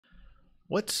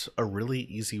What's a really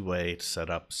easy way to set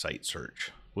up site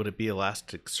search? Would it be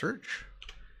Elasticsearch?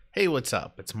 Hey, what's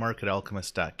up? It's Mark at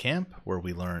alchemist.camp, where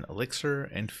we learn Elixir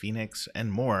and Phoenix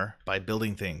and more by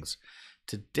building things.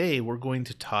 Today, we're going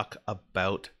to talk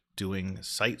about doing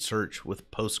site search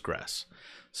with Postgres.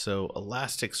 So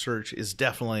Elasticsearch is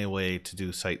definitely a way to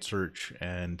do site search,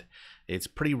 and it's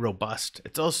pretty robust.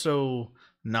 It's also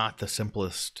not the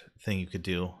simplest thing you could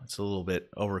do. It's a little bit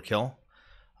overkill.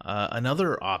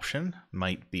 Another option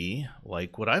might be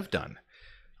like what I've done.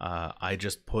 I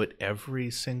just put every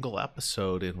single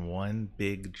episode in one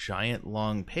big giant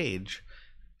long page,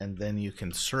 and then you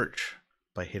can search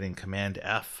by hitting Command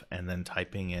F and then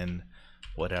typing in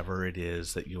whatever it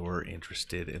is that you're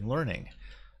interested in learning.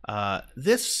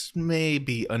 This may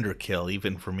be underkill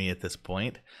even for me at this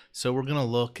point, so we're going to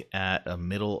look at a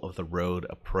middle of the road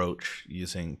approach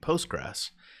using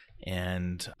Postgres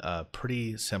and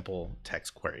pretty simple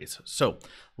text queries. So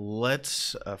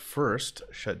let's first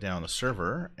shut down the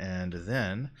server, and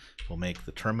then we'll make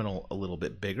the terminal a little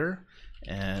bit bigger,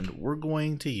 and we're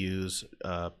going to use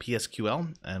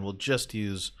PSQL, and we'll just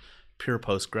use pure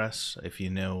Postgres. If you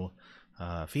know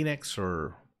Phoenix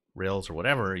or Rails or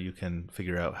whatever, you can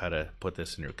figure out how to put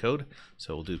this in your code.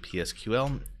 So we'll do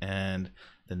PSQL, and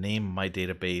the name of my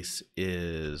database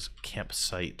is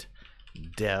campsite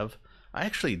dev. I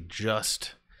actually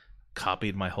just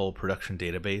copied my whole production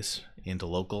database into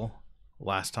local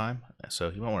last time, so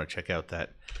you might want to check out that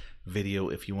video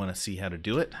if you want to see how to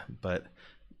do it, but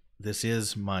this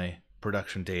is my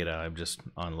production data. I'm just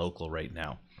on local right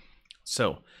now.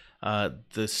 So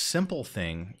the simple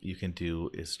thing you can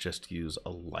do is just use a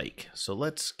like. So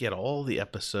let's get all the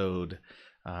episode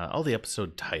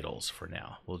titles for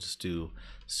now. We'll just do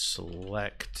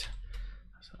select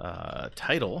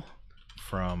title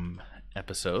from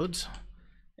episodes,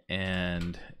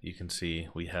 and you can see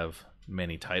we have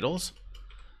many titles.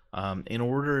 In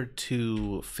order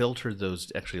to filter those,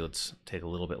 actually let's take a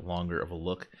little bit longer of a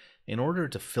look. In order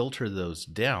to filter those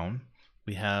down,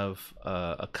 we have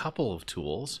a couple of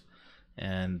tools,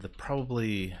 and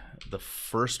probably the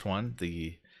first one,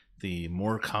 the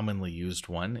more commonly used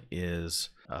one,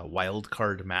 is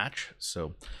wildcard match.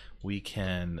 So we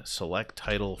can select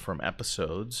title from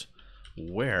episodes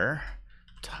where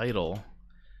title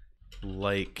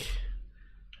like,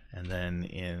 and then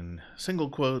in single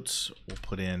quotes we'll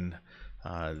put in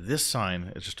this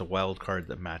sign is just a wildcard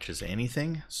that matches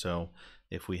anything. So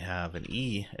if we have an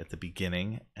E at the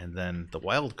beginning and then the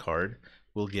wildcard,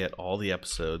 we'll get all the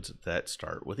episodes that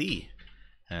start with E.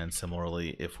 And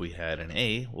similarly, if we had an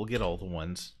A, we'll get all the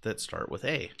ones that start with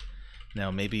A. Now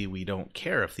maybe we don't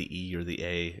care if the E or the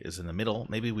A is in the middle.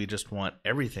 Maybe we just want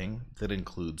everything that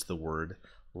includes the word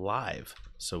live.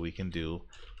 So we can do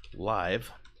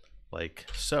live like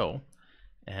so,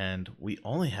 and we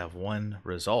only have one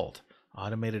result: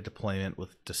 automated deployment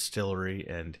with distillery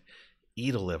and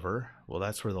eDeliver. Well,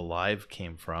 that's where the live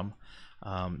came from.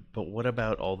 But what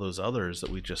about all those others that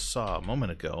we just saw a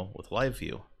moment ago with live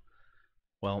view?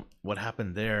 Well, what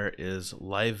happened there is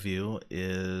live view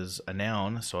is a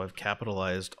noun, so I've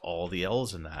capitalized all the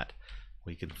L's in that.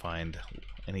 We can find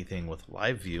anything with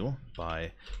live view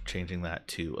by changing that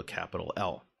to a capital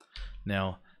L.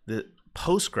 Now, the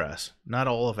Postgres, not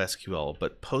all of SQL,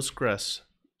 but Postgres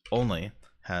only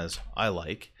has I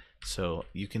like, so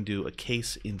you can do a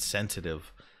case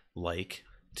insensitive like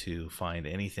to find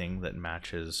anything that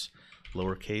matches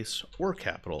lowercase or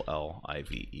capital L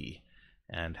IVE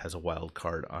and has a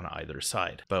wildcard on either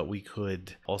side. But we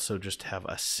could also just have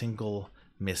a single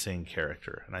missing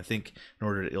character, and I think in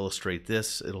order to illustrate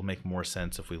this, it'll make more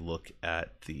sense if we look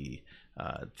at the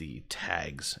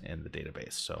tags in the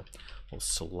database. So we'll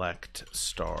select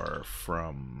star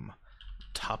from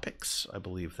topics. I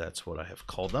believe that's what I have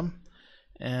called them,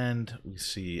 and we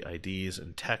see IDs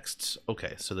and texts.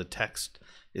 Okay, so the text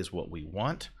is what we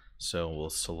want, so we'll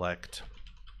select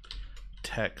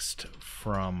text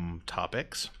from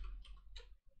topics,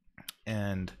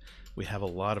 and we have a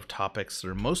lot of topics that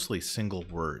are mostly single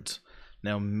words.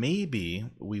 Now maybe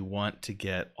we want to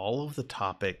get all of the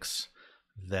topics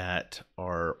that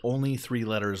are only 3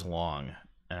 letters long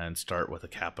and start with a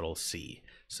capital C.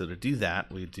 So to do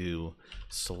that, we do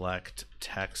select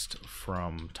text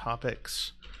from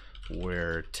topics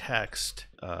where text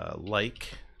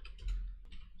like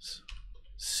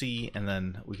C, and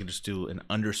then we can just do an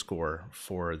underscore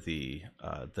for the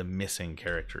missing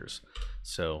characters.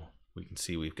 So we can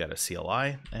see we've got a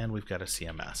CLI and we've got a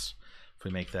CMS. If we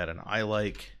make that an I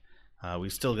like,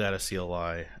 we've still got a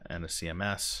CLI and a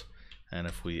CMS. And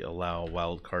if we allow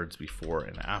wildcards before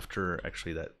and after,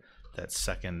 actually that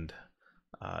second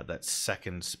that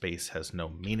second space has no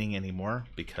meaning anymore,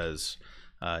 because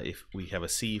if we have a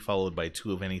C followed by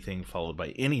 2 of anything followed by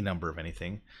any number of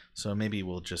anything, so maybe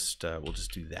we'll just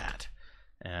do that.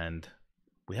 And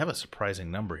we have a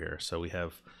surprising number here. So we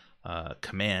have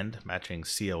command matching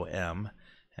COM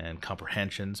and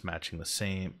comprehensions matching the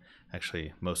same.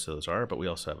 Actually, most of those are, but we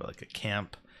also have like a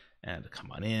camp and a come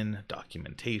on in,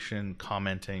 documentation,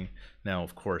 commenting. Now,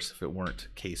 of course, if it weren't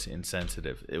case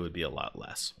insensitive, it would be a lot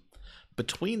less.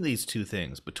 Between these two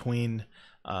things, between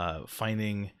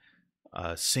finding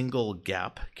a single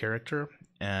gap character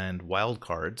and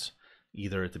wildcards,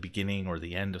 either at the beginning or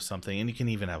the end of something, and you can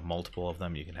even have multiple of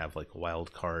them. You can have like a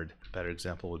wildcard. A better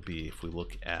example would be if we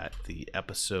look at the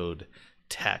episode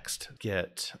text,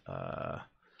 get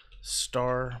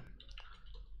star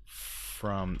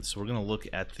from, so we're going to look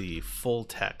at the full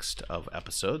text of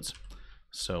episodes.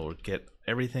 So we'll get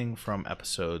everything from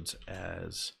episodes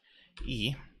as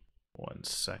E. 1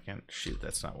 second. Shoot,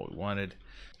 that's not what we wanted.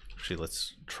 Actually,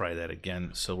 let's try that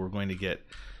again. So we're going to get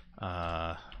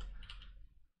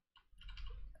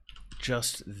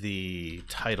just the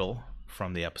title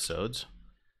from the episodes,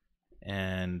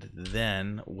 and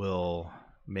then we'll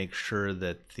make sure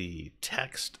that the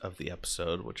text of the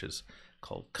episode, which is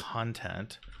called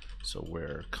content, so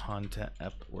where content,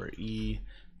 where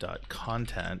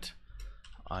e.content,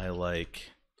 I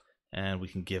like, and we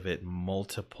can give it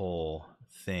multiple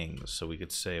things. So we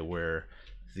could say where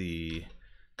the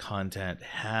content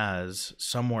has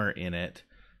somewhere in it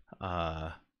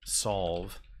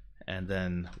solve, and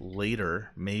then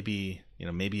later, maybe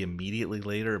immediately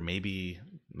later, maybe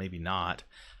not,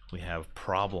 we have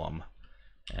problem,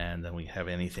 and then we have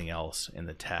anything else in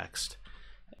the text.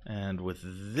 And with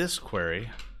this query,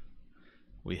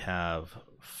 we have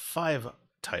 5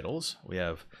 titles. We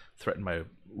have threatened by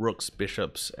rooks,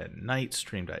 bishops, and knights,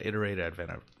 stream.iterate, advent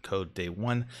of code, day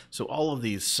 1. So all of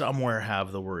these somewhere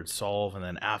have the word solve, and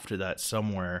then after that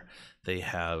somewhere they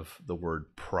have the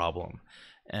word problem.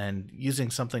 And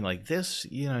using something like this,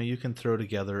 you can throw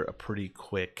together a pretty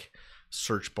quick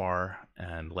search bar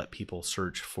and let people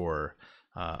search for,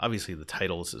 obviously the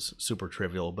titles is super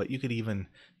trivial, but you could even,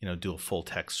 do a full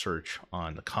text search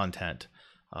on the content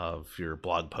of your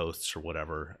blog posts or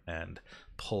whatever, and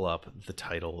pull up the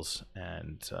titles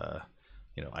and,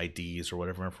 IDs or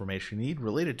whatever information you need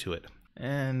related to it.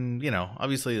 And,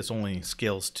 obviously this only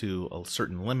scales to a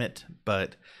certain limit,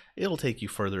 but it'll take you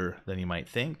further than you might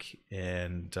think.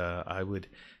 And I would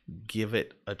give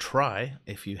it a try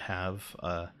if you have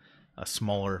a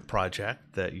smaller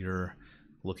project that you're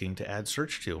looking to add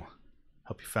search to.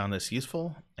 Hope you found this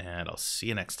useful, and I'll see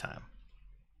you next time.